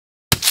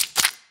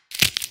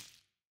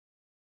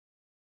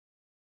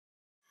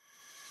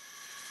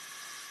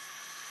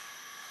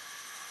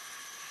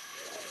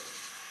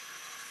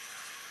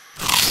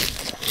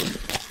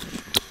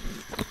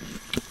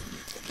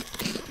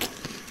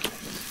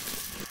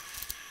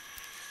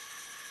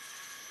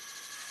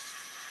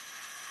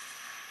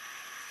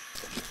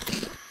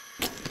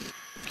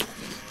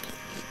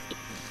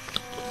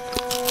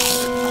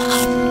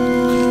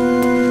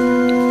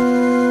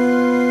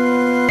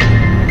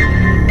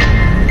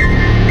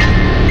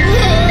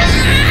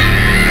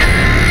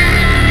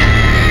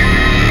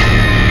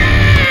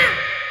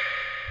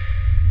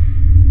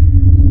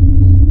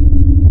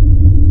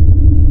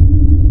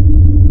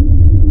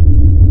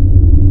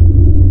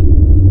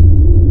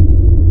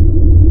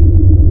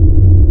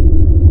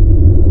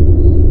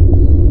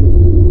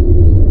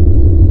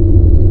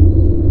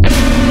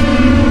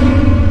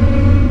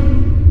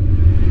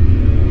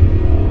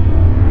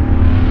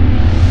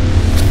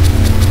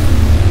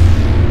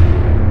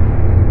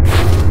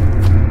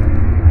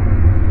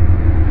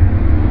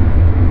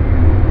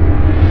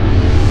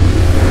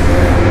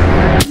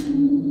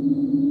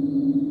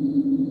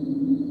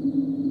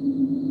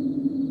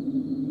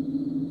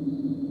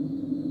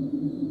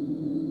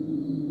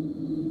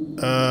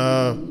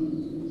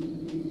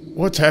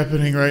What's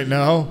happening right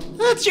now?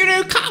 That's your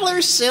new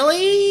collar,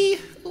 silly.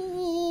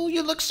 Ooh,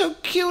 you look so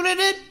cute in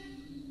it.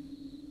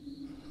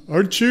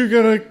 Aren't you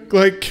gonna,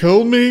 like,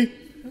 kill me?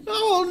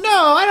 Oh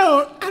no, I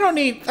don't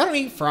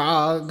eat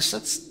frogs.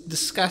 That's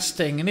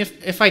disgusting. And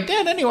if I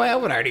did anyway, I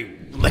would already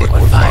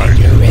liquefy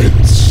you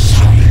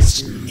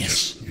insides.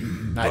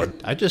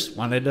 I just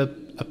wanted a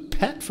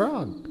pet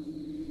frog.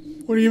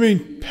 What do you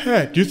mean,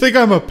 pet? You think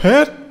I'm a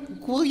pet?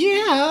 Well,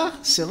 yeah,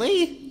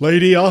 silly.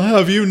 Lady, I'll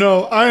have you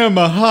know, I am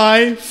a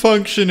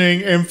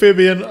high-functioning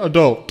amphibian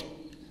adult.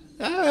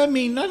 I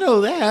mean, I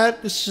know that.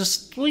 It's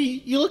just, well,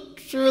 you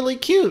look really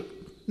cute.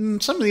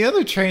 And some of the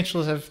other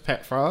tarantulas have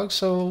pet frogs,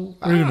 so...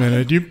 Wait a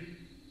minute,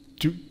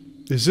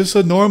 is this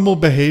a normal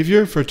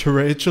behavior for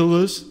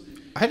tarantulas?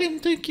 I didn't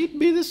think you'd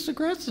be this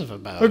aggressive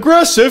about it.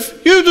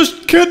 Aggressive? You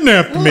just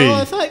kidnapped me!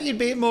 Well, I thought you'd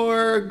be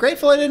more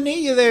grateful I didn't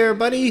eat you there,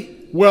 buddy.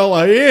 Well,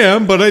 I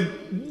am, but I'd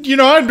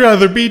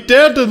rather be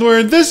dead than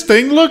wearing this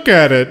thing. Look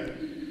at it.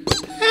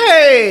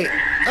 Hey!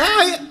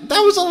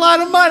 That was a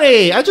lot of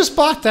money. I just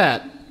bought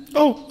that.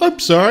 Oh, I'm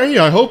sorry.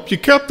 I hope you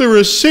kept the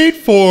receipt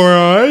for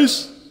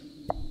us.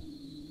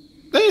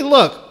 Hey,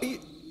 look.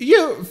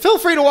 You feel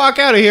free to walk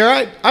out of here.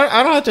 I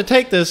don't have to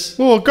take this.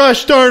 Well,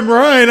 gosh darn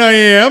right I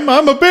am.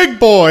 I'm a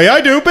big boy.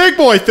 I do big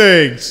boy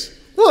things.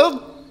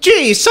 Well,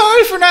 gee,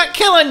 sorry for not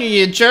killing you,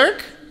 you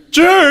jerk.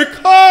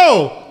 Jerk?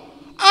 Oh!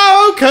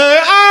 Okay,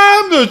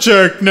 I'm the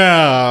jerk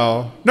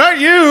now. Not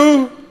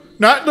you.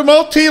 Not the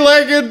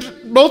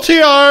multi-legged,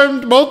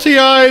 multi-armed,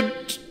 multi-eyed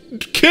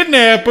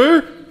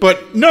kidnapper.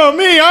 But no,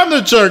 me, I'm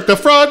the jerk. The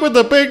frog with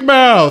the big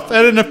mouth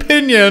and an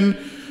opinion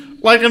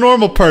like a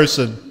normal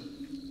person.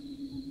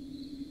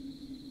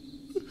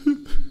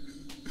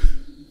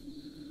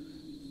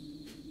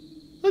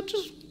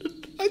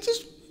 I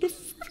just a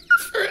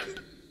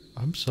friend.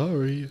 I'm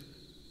sorry.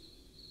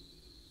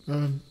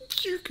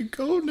 You can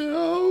go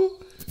now.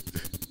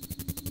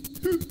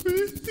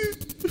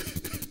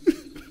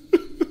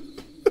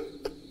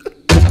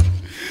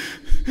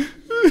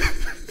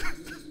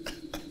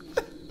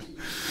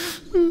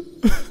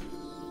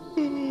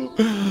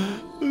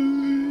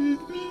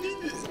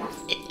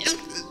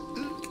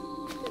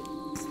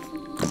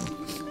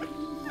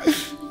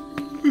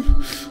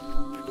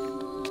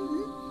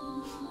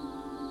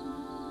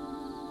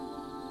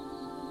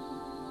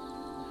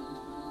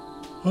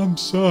 I'm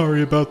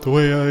sorry about the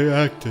way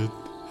I acted.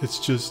 It's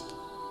just...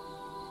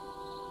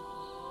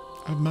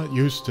 I'm not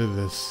used to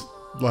this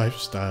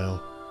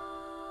lifestyle.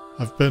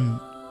 I've been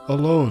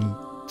alone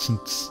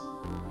since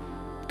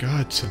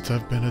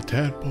I've been a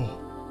tadpole.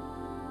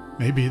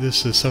 Maybe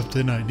this is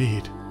something I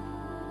need.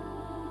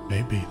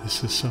 Maybe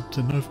this is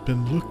something I've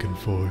been looking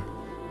for.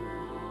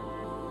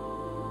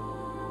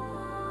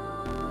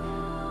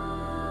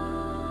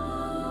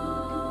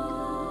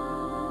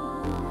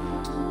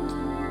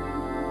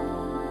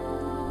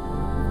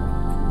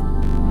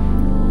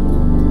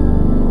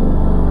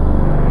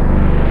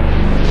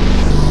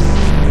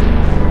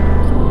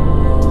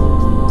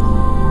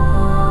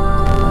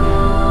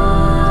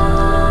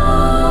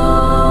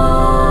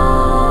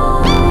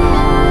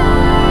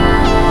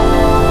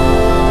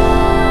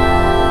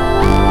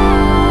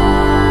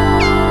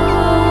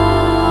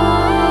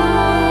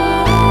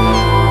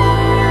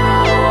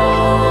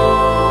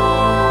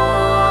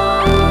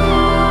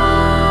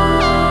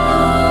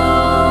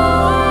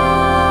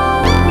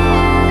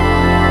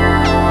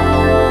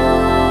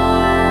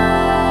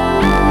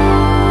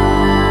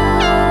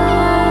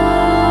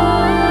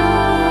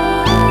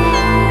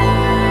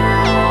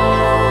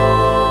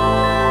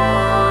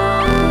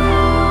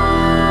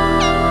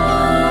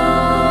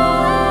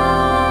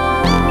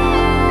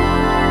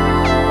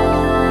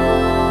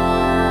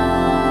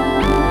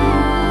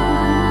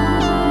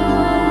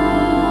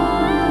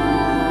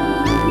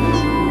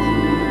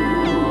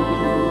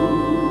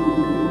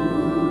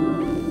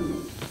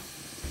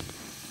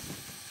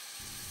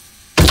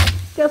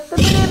 Just a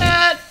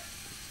minute!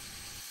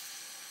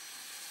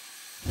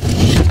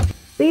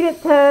 Beat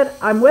it, Ted.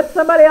 I'm with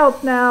somebody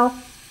else now.